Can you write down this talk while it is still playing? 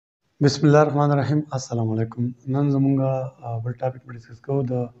बिस्मिल्लाहिर्रहमानिर्रहीम अस्सलाम वालेकुम नन ज़मूंगा बल टॉपिक पे डिस्कस को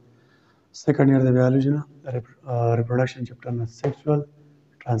the second year the biology ना reproduction chapter na sexual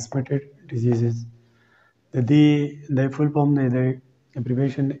transmitted diseases the full form the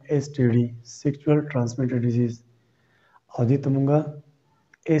abbreviation STD sexual transmitted disease और दी तमुंगा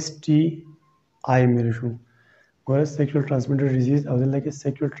STI मेरे शू गोरा sexual transmitted disease और दिन लगे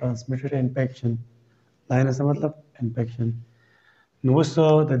sexual transmitted infection लाइन ऐसा मतलब infection نو سو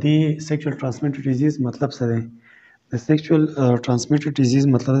د دې سیکشوال ټرانسمیټډ ډیزیز مطلب څه دی د سیکشوال ټرانسمیټډ ډیزیز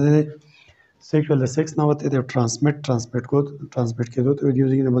مطلب دی سیکشوال د سیکس نه وته د ټرانسمیټ کېدو ته دی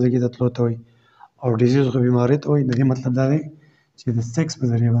یوزګي نه بل کې د تلو ته وي او ډیزیز خو بیماری ته وي د دې مطلب دا دی چې د سیکس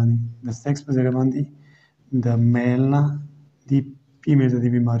په ذریعہ باندې د میل نه دی فیمیل ته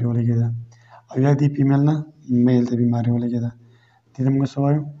د بیماری ولګیدا او یا دی فیمیل نه میل ته بیماری ولګیدا د دې موږ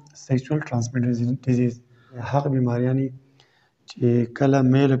سوایو سیکشوال ټرانسمیټډ ډیزیز هغه بیماریانی چې کله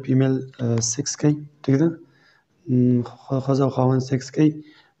میل او فیمیل سیکس کوي ټیک ده ښځه او خاوند سیکس کوي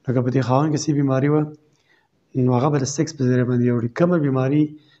لکه په دې خاوند کې څه بیماري وه نو هغه به د سیکس په ذریعه باندې اوړي کومه بیماري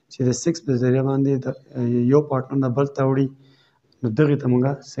چې د سیکس په ذریعه باندې یو پارټنر نه بل ته اوړي نو دغې ته موږ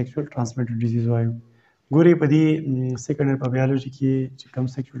سیکشوال ټرانسمیټډ ډیزیز وایو ګورې په دې سیکنډ ایئر په بیالوجي کې چې کوم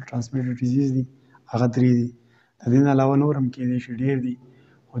سیکشوال ټرانسمیټډ ډیزیز دي هغه درې دي د دې نه علاوه نور هم کېدای شي ډېر دي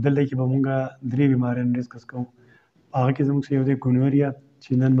خو دلته کې به موږ درې بیماریان ډسکس کوو هغه کې زموږ یو دی ګونوریا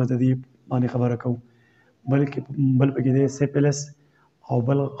چې نن به د دې باندې خبره کوو بل پکې دی سیفلس او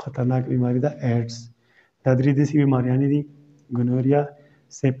بل خطرناک بیماری ده ایډز دا درې داسې بیماریانې دي ګونوریا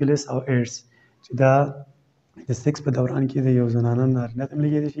سیفلس او ایډز چې دا د سیکس په دوران کې د یو زنانه نارینه ته هم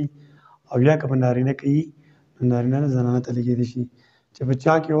لګېدی شي او یا که په نارینه کوي نو نارینه نه زنانه ته لګېدی شي چې په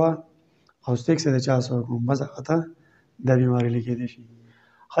چا کې وه او سیکس یې د چا سره کوم بس هغه ته دا بیماری لګېدی شي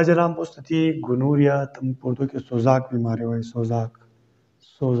خجرام پوستتی گونوریا تم اردو کې سوزاک بیماری وایي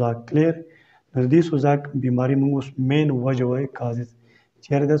سوزاک کلیر د دې سوزاک بیماری موږ اوس مین وجه وایي کازز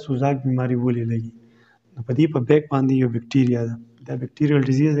چیرې د سوزاک بیماری ولې لګي نو په دې په بیک باندې یو بکټیریا ده دا بکټیریل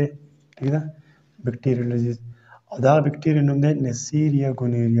ډیزیز دی ټیک ده بکټیریل ډیزیز او دا بکټیریا نوم دی نیسیریا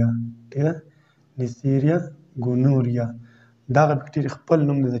ګونوریا ټیک ده نیسیریا ګونوریا دا بکټیریا خپل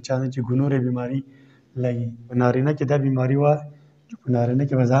نوم دی د چا نه چې ګونوریا بیماری لګي په نارینه کې دا بیماری وه په نارینه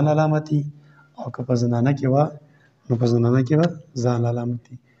کې به ځان علامتي او که په زنانه کې وه نو په زنانه کې به ځان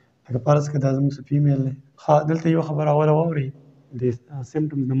علامتي لکه فرض کړه دا زموږ څه فیمیل دی دلته یو خبره اوله واورئ د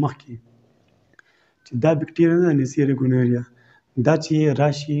سیمټمز نه مخکې چې دا بکټیریا نه ده نیسیریا ګونوریا دا چې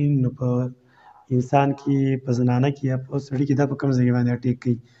راشي نو په انسان کې په زنانه کې یا په سړي کې دا په کوم ځای باندې اټیک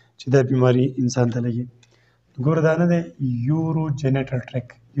کوي چې دا بیماري انسان ته لګي ګوره دا نه دی یوروجینیټل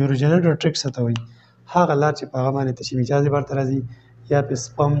ټریک څه ته وایي هغه لار چې په هغه باندې تشمیجازې بار ته راځي یا په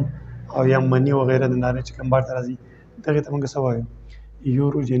سپم او یا مني وغیره د نارینه چې کوم بار ته راځي دغې ته موږ څه وایو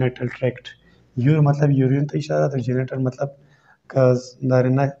یوروجینیټل ټریکټ یور مطلب یورین ته اشاره ده جینیټل مطلب که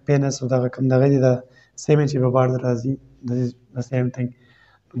نارینه پینس او دغه کوم دغه دی د سیمن چې په بار ته راځي د سیم تھنګ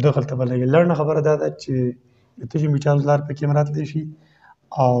دغلته به لګي لړنه خبره دا ده چې د تشمیجاز لار پکې هم راتلی شي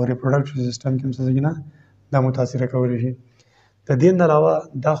او ریپروډکټیو سیسټم کې هم څه نه دا متاثره کولی شي د دې نه علاوه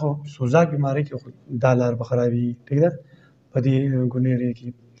دا خو سوزاک بیماری کې خو دا لار به خرابېږي ټیک ده په دې ګونوریا کې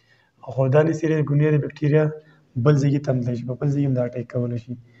خو دا نیسیریا ګونوریا بکټیریا بل ځای کې تم دی شي په بل ځای هم دا اټیک کولی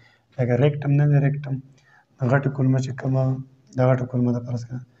شي لکه ریکټم نه دی ریکټم غټه کولمه چې کومه دا غټه کولمه ده فرض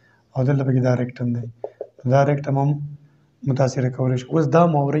کړه او دلته پکې دا ریکټم دی دا ریکټم هم متاثره کولی شي اوس دا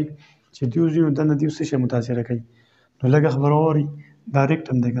مورئ چې دیو ځینو دنده دیو څه شی متاثره کوي نو لږه خبره واورئ دا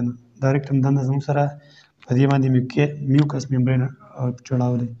ریکټم دی که نه دا ریکټم دنده زموږ سره په دې باندې میوکس ممبرین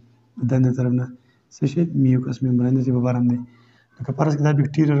چړاو دی د دندې طرف نه څه شی میوکس ممبرین داسې په بار هم دی لکه فرض کړه دا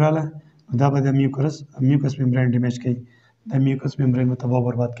بکټیریا راغله نو دا به د میوکس ممبرین ډیمیج کوي دا میوکس ممبرین به تباه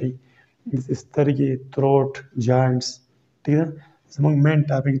برباد کوي سترګې تروټ جاینټس ټیک ده زموږ مین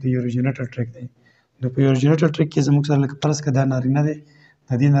ټاپک د یوروجینیټل ټریک دی نو په یوروجینیټل ټریک کې زموږ سره لکه فرض کړه دا نارینه دی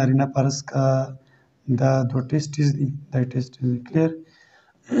د دې نارینه فرض کړه دا دوه ټیسټیز دي دا ټیسټیز دی کلیر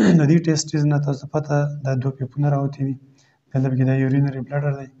د دې ټیسټیز نه تاسو پته دا دوه پیپونه راوتي دي دلته پکې دا یورینري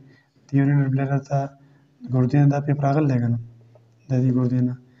بلډر دی د یورینري بلډر ته ګردې نه دا پیپ راغلی دی که نه د دې ګردې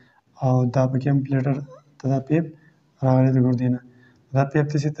نه او دا پکې هم بلډر ته دا پیپ راغلی د ګردې نه دا پیپ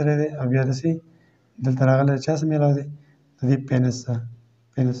داسې تللی دی او بیا داسې دلته راغلی چا سره میلاو دی د دې پینس سره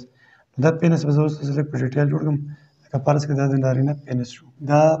دا پینس به زه اوس تاسو لږ په ډیټیل جوړ کړم لکه فرض کړه دا د نارینه پینس شو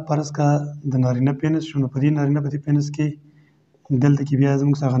دا فرض کړه د نارینه پینس شو نو په دې نارینه په دې پینس کې دلته کې بیا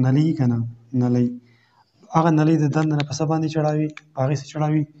زموږ څخه نلۍ که نه نلۍ هغه نلۍ د دنده نه په څه باندې چړاوي په هغې څه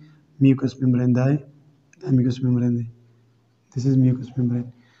چړاوي میوکس ممبرین دا میوکس ممبرین دی دس از میوکس ممبرین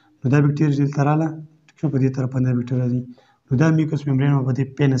نو دا بکټیریا چې دلته راغله ټیک شو په دې طرف باندې بکټیریا راځي نو نو دا میوکس ممبرین په دې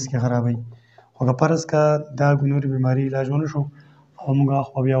پینس کې خرابوي. خو که فرض کا دا ګونوري بیماري علاج ونه شو او موږ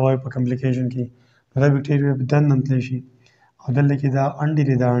خو بیا وایو په کمپلیکیشن کې دا بکټیریا په دننه تللی شي او دلته کې دا انډې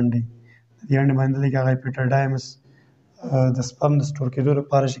دي، دا انډې د دې انډې باندې دلته کې هغه اپیټرډایمس د سپرم د سټور کېدو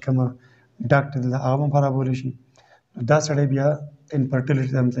لپاره چې کومه ډاکټر دی هغه هم خرابولی شي. نو دا سړی بیا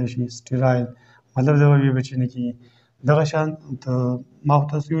انفرټیلیټي ته هم تللی شي، سټیرایل مطلب دا بیا بچي نه کېږي. دغه شان ما خو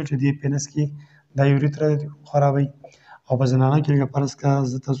تاسو ویل چې دې پینس کې دا یوریترا خرابوي او په زنانه کې لکه فرض کا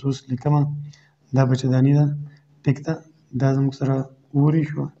زه تاسو اوس لیکمه دا بچهداني ده ټیک ده، دا زموږ سره اوري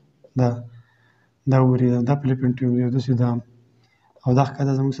شوه، دا اوري ده، دا فلپین ټیوب دی، داسې دا او دا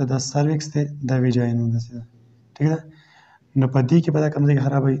ښکته زموږ سره دا سروکس دی، دا ویجاین داسې ده ټیک ده. نو په دې کې به دا کوم ځای کې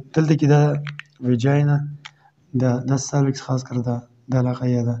خرابوي، دلته کې دا ویجاینه دا سروکس خاص کر دا علاقه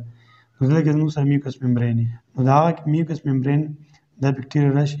یې ده. نو دلته کې زموږ سره میوکس ممبرین وي، نو د هغه میوکس ممبرین دا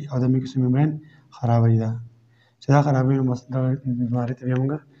بکټیریا راشي او دا میوکس ممبرین خرابوي. دا چې دا خرابوي نو دغه بیماري ته بیا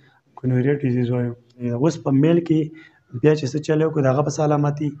موږ ګونوریا ډیزیز وایو. اوس په میل کې بیا چې څه چل وکړو د هغه په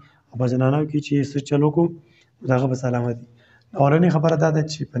سلامت دي او په زنانو کې چې څه چل وکړو د هغه په سلامت دي. اولنۍ خبره دا ده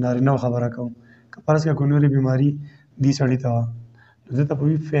چې په نارینهو خبره کوم، که فرض کړه ګونوري بیماري دې سړي ته وه نو دلته به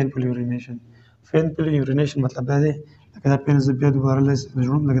وي فینفل یورینیشن. فینفل یورینیشن مطلب دا دی لکه دا پینس بیا دوباره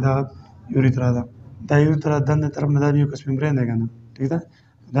جوړوم لکه دا یوریترا ده، دا یوریترا دننه طرف نه دا میوکس ممبرین دی که نه ټیک ده.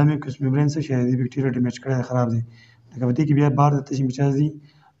 دا میوکس ممبرین څه شی دی؟ بکټیریا ډیمیج کړی دی، خراب دی. لکه په دې کې بیا بار د تشې مچاز دي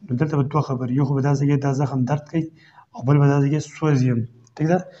نو دلته به دوه خبرې، یو خو به دا ځای دا زخم درد کوي او بل به دا ځای سوځي هم ټیک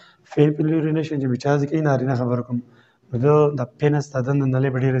ده. فینفل یورینیشن چې مچاز کوي نارینه خبره کوم نو د پینس د دننه نلۍ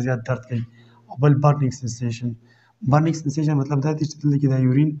به ډېره زیات درد کوي او بل برنینګ سنسیشن. برنینګ سنسیشن مطلب دا دی چې دلته کې دا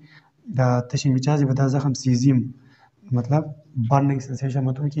یورین د تشې مچاز به دا زخم سیزي هم، مطلب برنینګ سنسیشن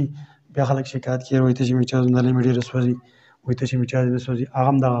مطلب کې بیا خلک شکایت کوي وایي تشې مچاز نلۍ مې ډېره سوځي، وایي تشې مچاز مې سوځي، هغه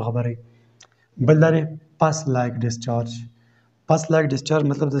هم دغه خبره. بل دا دی پس لایک ډسچارج. پس لایک ډسچارج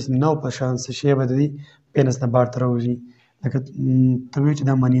مطلب داسې نو په شان څه شی به د دې پینس نه بهر ته راوځي، لکه ته وایې چې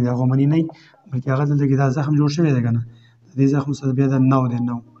دا مني ده، خو مني نه وي بلکې هغه دلته کې دا زخم جوړ شوی دی که نه، د دې زخم سره بیا دا نو دی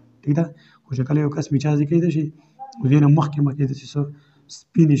نو ټیک ده. خو چې کله یو کس مچازې کوي شي نو دې نه مخکې داسې څه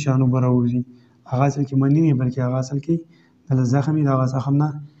سپینې شان اوبه راوځي، هغه اصل کې مني نه بلکې هغه اصل کې دلته زخم وي، د هغه زخم نه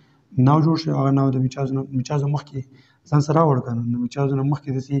نو جوړ شوی، هغه نو د مچازو مخکې ځان سره راوړ که نه، د مچازو نه مخکې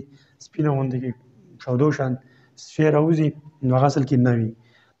داسې سپینه غوندې کې شودو شان شی راوځي نو هغه اصل کې نه وي،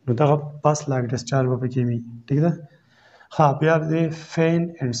 نو دغه پس لاک ډسچارج به پکې وي ټیک ده. ها بیا دی فین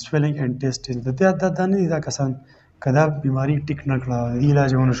اینډ سویلنګ اینډ ټیسټس. دا نه دي دا کسان که دا بیماري ټیک نه کړه د دې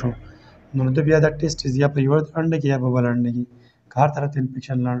علاج ونه شو نو د بیا دا ټیسټس یا په یوه انډه کې یا په بل انډه کې که هر طرف ته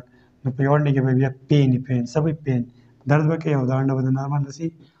انفیکشن لاړ نو په یوه انډه کې به بیا پین څه به پین درد به کوي او دا انډه به د نارمل داسې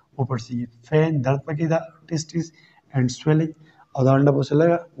وپړسېږي. فین درد به کوي دا ټیسټس اینډ سویلنګ او دا انډه به اوسې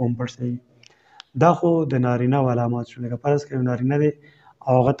لږه وپړسېږي. دا خو د نارینه و علامات شو، لکه فرض کړئ یو نارینه دی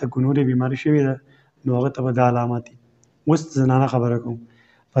او هغه ته ګونوري بیماري شوې ده نو هغه ته به دا علامات دي. اوس زنانه خبره کوم،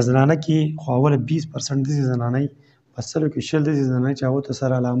 په زنانه کې خو اوله 20% داسې زنانې په سلو کې 20 داسې زنانې چې هغو ته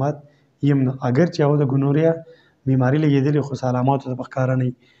سره علامات یم نه، اگر چې هغو د ګونوریا بیماري لګېدلې خو علاماتو ته په ښکاره نه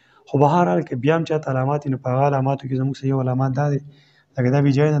وي، خو په هر حال کې بیا هم چاته علامات وي نو په هغه علاماتو کې زموږ سره یو علامات دا دی لکه دا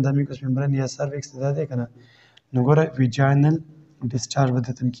ویجاینه دا میوکس ممبرین یا سروکس دا دی که نه نو ګوره ویجاینل ډسچارج به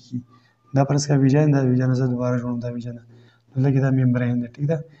درته کېږي. دا فرض کړه ویجاین دا ویجاینه زه دوباره جوړوم دا ویجاینه نو دلته کې دا ممبرین دی ټیک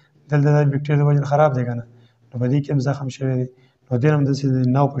ده، دلته دا بکټریا د وجې خراب دی که نه نو په دې کې هم زخم شوی دی نو دې هم داسې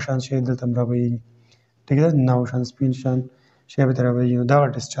نو په شان شی دلته هم رابهېږي ټیک ده، نو شان سپین شان شی به ترې رابهېږي نو دغه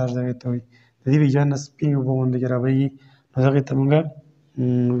ډسچارج دغې ته وایي. د دې ویجاین نه سپین اوبه غوندې کې رابهېږي نو دغې ته موږ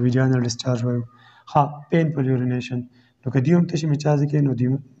ویجاینل ډسچارج وایو. ها پینفل یورینیشن نو که دوی هم تشې مچازې کوي نو دوی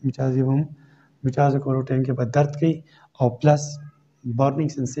مچازې به هم مچازې کولو ټایم کې به درد کوي او پلس برنینګ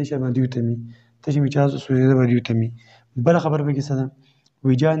سنسیشن به دوی ته وي، تشې مچازو سوځېده به دوی ته وي. بله خبره پکې څه ده؟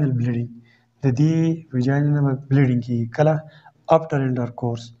 ویجاینل بلیډینګ. د دې ویجاین نه به بلیډینګ کېږي کله افټر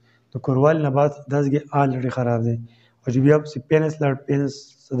انټرکورس، د کوروالي نه بعد دا ځای آلریډي خراب دی او چې بیا پسې پینس لاړ پینس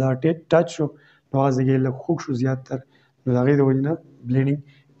دا ټچ شو نو هغه ځای لږ خوږ شو زیاتتر نو د هغې د وجې نه بلیډینګ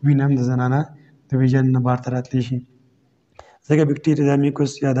وینه هم د زنانه د ویجاین نه بهر ته راتلی شي ځکه بکټیریا دا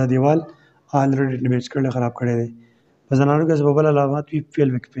میکوس یا دا دیوال آلریډي ډیمیج کړی خراب کړی دی. په زنانو کې به بل علامات وي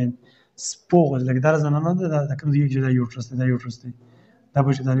پیلویک پین سپوغ لکه دا زنانه ده دا کوم ځای چې دا یوټرس دی دا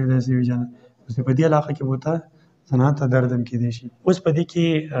بچهداني داسې ویجاینه اوس په دې علاقه کې به ورته زنانه ته درد هم کېدی شي. اوس په دې کې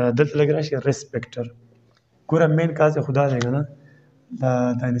دلته لږ راشي ریسپیکټر. ګوره مین کاز یې خدا دی که نه دا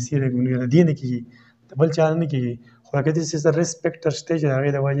دانسي د ګونوریا د دې نه کېږي د بل چا نه کېږي خو که داسې څه ریسپیکټر شته چې د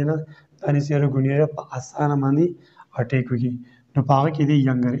هغې د وجې نه دانسي د ګونوریا په اسانه باندې اټیک وکړي نو په هغه کې دی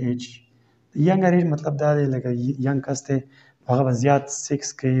ینګر ایج. ینګر ایج مطلب دا دی لکه ینګ کس دی هغه به زیات سیکس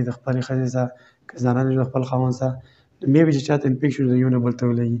کوي د خپلې ښځې سره که زنانه د خپل خاوند سره مې به چې چاته انفیکشن د یو نه بل ته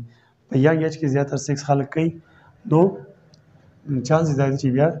ولګي. په یانګ ایج کې زیاتره سیکس خلک کوي نو چانس دا دی چې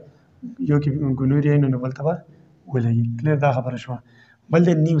بیا یو کې ګونوریا نه بل ته به ولګي. کلیر دا خبره شوه. بل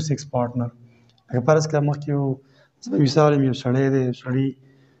د نیو سیکس پارټنر لکه فرض کړه مخکې یو مثال یو سړی دی سړي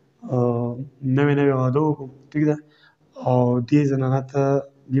نوې نوې واده وکړو ټیک ده او دې زنانه ته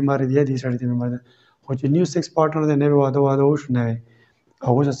بیماري دی یا دې سړي ته بیماري ده خو چې نیو سیکس پارټنر دی نوې واده وشو نوې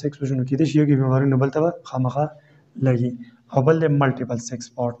او اوس سیکس وشو نو کېدای شي یو کې بیماري نه بل ته به خامخا لګي. او بل دی ملټیپل سیکس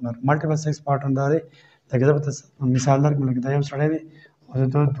پارټنر. ملټیپل سیکس پارټنر دا دی لکه زه به مثال درکړم لکه دا یو سړی دی او د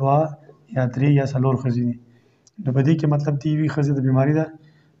ده دوه یا درې یا څلور ښځې دي نو په دې کې مطلب د یوې ښځې د بیماري ده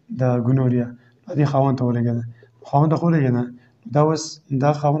د ګونوریا دې خاوند ته ولګېده خاوند ته خو ولګېده دا اوس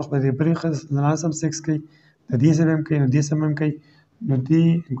دا خاوند خو د بلې زنانه سم سیکس کوي د دې سره هم کوي نو دې سره هم کوي نو دې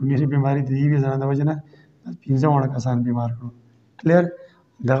ګونوریا بیماري د یوې زنانه د وجې نه پنځه واړه کسان بیمار کړو. کلیر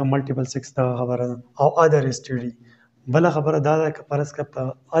دغه ملټیپل سیکس دغه خبره ده. او ادر STD بله خبره دا ده که فرض کړه په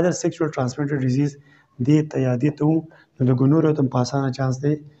ادر سیکشوال ټرانسمیټډ ډیزیز دې ته یا دې ته وو نو د ګونوریا ته په اسانه چانس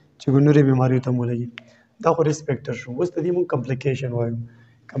دی چې ګونوریا بیماري ته هم ولګي. دا خو ریسک فیکټر شو. اوس د دې موږ کمپلیکیشن وایو.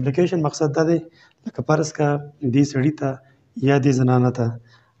 کمپلیکیشن مقصد دا دی لکه فرض کړه دې سړي ته یا دې زنانه ته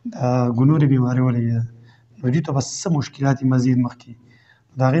د ګونوریا بیماري ولګېده نو دې ته به څه مشکلات مزید مخکې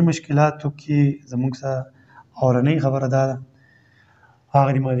د هغې مشکلاتو کې زموږ سره اورنۍ خبره دا ده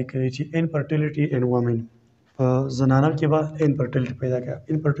هغه دې ما ذکر چې انفرټیلیټي ان وومن په زنانه کې به انفرټیلیټي پیدا کوي.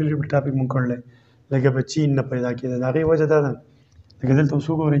 انفرټیلیټي په ټاپک مونږ کړلی لکه بچي نه پیدا کېده د هغې وجه دا ده لکه دلته اوس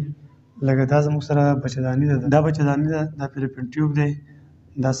وګورئ لکه دا زموږ سره بچهداني ده دا بچهداني ده دا فلوپین ټیوب دی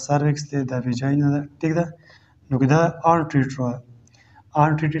دا سروکس دی دا ویجاینا ده ټیک ده نو که دا ان ټریټ شوه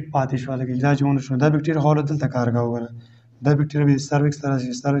ان ټریټډ پاتې شوه لکه علاج ونه شو دا بکټیریا خو دلته کار کوي وګوره دا بکټیریا به سروکس ته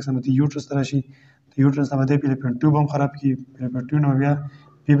راشي سروکس نه به یوټرس ته راشي د یوټرس نه به د فلوپین ټیوب هم خراب کړي فلوپین ټیوب نه بیا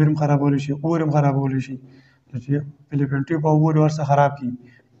فیبر هم خرابولی شي اور هم خرابولی شي نو چې فلوپین ټیوب او اور ورسره خراب کړي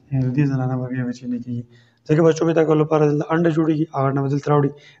نو دې زنانه به بیا بچی نه کېږي ځکه بچو پیدا کولو لپاره دلته انډه جوړېږي هغه نه به دلته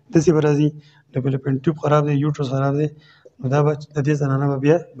راوړي داسې به راځي د فلوپین ټیوب خراب دی یوټرس خراب دی نو دا به د دې زنانه به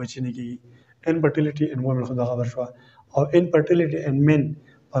بیا بچی نه کېږي. انفرټیلیټي ان وومن خو دا خبر شوه. او انفرټیلیټي ان مین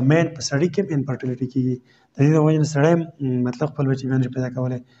په مین په سړي کې هم انفرټیلیټي کېږي د دې د وجې نه سړی مطلب خپل بچي بیا نشي پیدا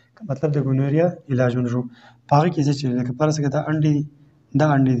کولی مطلب د ګونوریا علاج ونه شو په هغې کې څه چې لکه فرض کړه دا انډې دي دا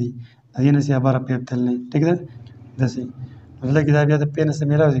انډې دي د دې نه سیاباره پیپ تللی ټیک ده داسې نو دلته کې دا بیا د پې نه څه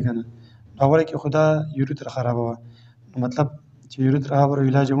میلاو دي که نه نو اوله کې خو دا یورتر خرابه وه نو مطلب چې یورتر خرابه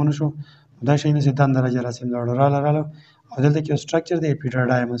علاج یې ونه شو نو دا شی نه چې دنده جراثیم لاړو راله او دلته کې یو سټرکچر دی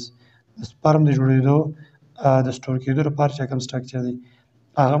اپیډرډایمس د سپرم د جوړېدو د سټور کېدو لپاره چې کوم سټرکچر دی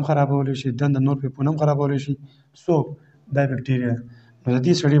هغه هم خرابولی شي دنده نور پیپونه هم خرابولی شي څوک دا بکټیریا نو د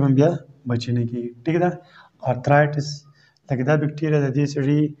دې سړي به بیا بچی نه کېږي ټیک ده. ارترایټس لکه دا بکټیریا د دې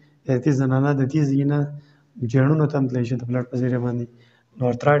سړي د دې زنانه د دې ځای نه جوړونو ته هم تللی شي د بلډ په ذریعه باندې نو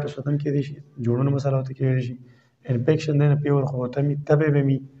ارترایټس ورته هم کېدای شي جوړونو مسله ورته کېدای شي انفیکشن دی نه پیور خو ورته وي تبې به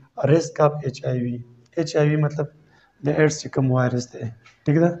وي ریسک اف HIV مطلب د ایډز چې کوم وایرس دی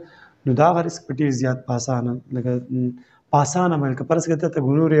ټیک ده نو دا هغه ریسک په ډېر زیات په اسانه لکه په اسانه باندې که فرض کړه دلته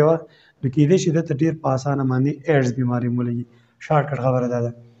ګونوریا وه نو کېدای شي دلته ډېر په اسانه باندې ایډز بیماري هم ولګي شارټ کټ خبره دا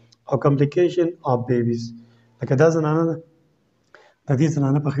ده. او کمپلیکیشن اف بیبیز لکه دا زنانه ده د دې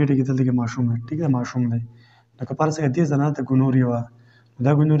زنانه په خېټه کې دلته کې ماشوم دی ټیک ده ماشوم دی لکه فرض کړه دې زنانه ته ګونوریا وه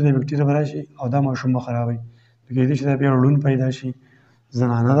دا ګونوریا د بکټیریا به راشي او دا ماشوم به خرابوي نو کېدای شي دا بیا ړوند پیدا شي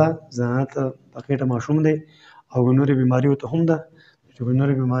زنانه ده زنانه ته په خېټه ماشوم دی او ګونوریا بیماري ورته هم ده چې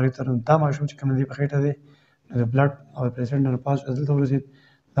ګونوریا بیماري ته دا ماشوم چې کوم دی په خېټه دی نو د بلډ او پریسنټ نه پاس دلته ورسېد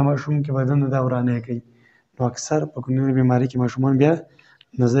دا ماشوم کې بدن دا ورانه کوي نو اکثر په ګونوریا بیماري کې ماشومان بیا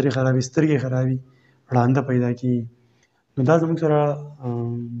نظر یې خرابي سترګې خرابي ړانده پیدا کېږي نو دا زموږ سره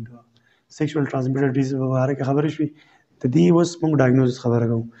سیکشوال ټرانسمیټډ ډیزیز په باره کې خبرې شوې د دې اوس موږ ډایګنوز خبره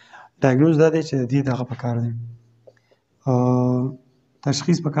کوو. ډایګنوز دا دی چې د دې دغه پکار دی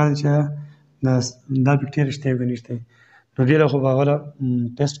تشخیص پکار دی چې دا بکټیریا شته که نشته نو ډېره خو به هغه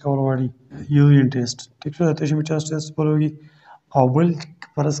ټیسټ کول غواړي یورین ټیسټ ټیک شو د تشمیچاس ټیسټ بولوږي او بل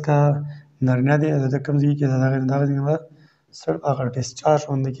فرض کا نارینه دی د کوم ځای کې دغه ځای به صرف هغه ډسچارج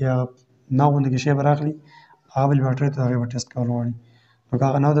غوندې کې هغه ناو غوندې کې شی به راخلي هغه به لیبارټرۍ ته هغې به ټیسټ کول غواړي نو که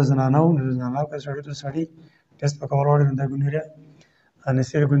هغه ناو د زنانه وو نو د زنانه که سړي ته سړي ټیسټ به کول غواړي نو دا ګونوریا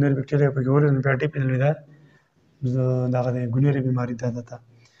انسیل ګونوریا بکټیریا پکې ولري نو بیا ډیپینلی دا دغه د ګونوریا بیماري ده ده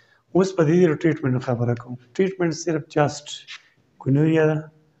اوس په دې ټریټمنټ خبره کوم. ټریټمنټ صرف جاست ګونوریا ده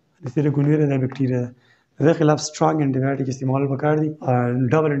صرف ګونوریا دا بکټیریا ده د دې خلاف سټرانګ انټي بایوټیک استعمال پکار دي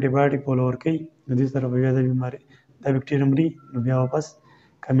ډبل انټي بایوټیک په لور کوي د دې سره بیا د بیماري دا بکټیریا مري نو بیا واپس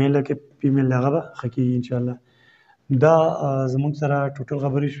کمیله کې فیمیل هغه به ښه کېږي انشاءالله. دا زموږ سره ټوټل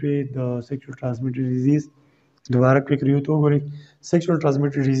خبرې شوې د سیکشوال ټرانسمیټډ ډیزیز دوباره کویک ریویو ته وګورئ. سیکشوال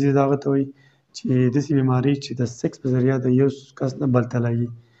ټرانسمیټډ ډیزیز هغه ته وایي چې داسې بیماري چې د سیکس په ذریعه د یو کس نه بل ته لګي،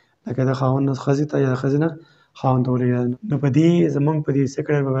 لکه د خاوند نه ښځې ته یا د ښځې نه خاوند ته ولېږي. نو په دې زموږ په دې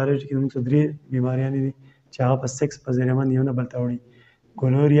سیکولر بایولوژي کې زموږ څه درې بیماریانې دي چې هغه په سیکس په ذریعه باندې یو نه بل ته وړي: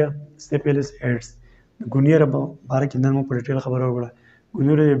 ګونوریا، سیفیلس، ایډز. د ګونوریا په باره کې نن موږ په ډیټیل خبره وکړه.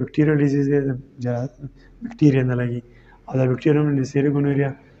 ګونوریا یو بکټیریل ډیزیز دی، بکټیریا نه لګي، او دا بکټیریا نوم نیسیري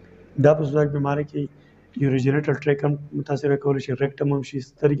ګونوریا. دا په زړه بیماري کې یوروجینیټل ټریک هم متاثره کولی شي، ریکټم هم شي،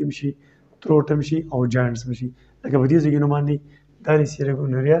 سترګې هم شي، تروټ هم شي او جاینټس هم شي. لکه په دې ځایونو باندې دا نیسیري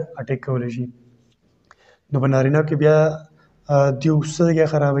ګونوریا اټیک کولی شي. نو په نارینه کې بیا دیو څه ځای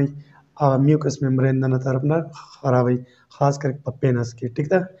خرابوي؟ میوکس ممبرین دننه طرف نه خرابوي، خاص کر په پینس کې. ټیک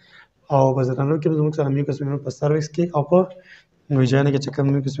ده. او په زنانو کې زموږ سره میوکس ممبرین په سروکس کې او په ویجانا کې چې کوم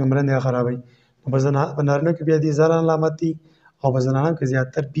میوکس ممبرین دی خرابوي. په نارینه کې بیا دې زر علامات دي، او په زنانو کې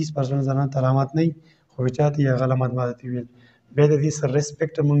زیاتر 20% زنانو ته علامات نه وي، خو چاته یې هغه علامات ماته ویل. بیا د دې سره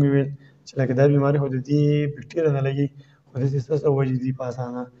ریسپیکټ موږ ویل چې لکه دا بیماري خو د دې بکټیریا نه لګي، خو داسې څه وجې دي په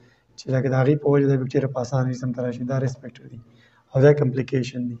اسانه چې لکه د هغې په وجه د بکټیریا په اسانه جسم ته راشي. دا ریسپیکټر دي او دا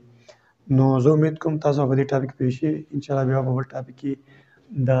کمپلیکیشن دي. نو زه امید کوم تاسو په دې ټاپک پوه شئ. انشاءالله بیا په بل ټاپک کې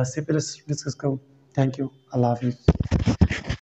د سیفلس ډسکس کوم. تھینک یو. الله حافظ.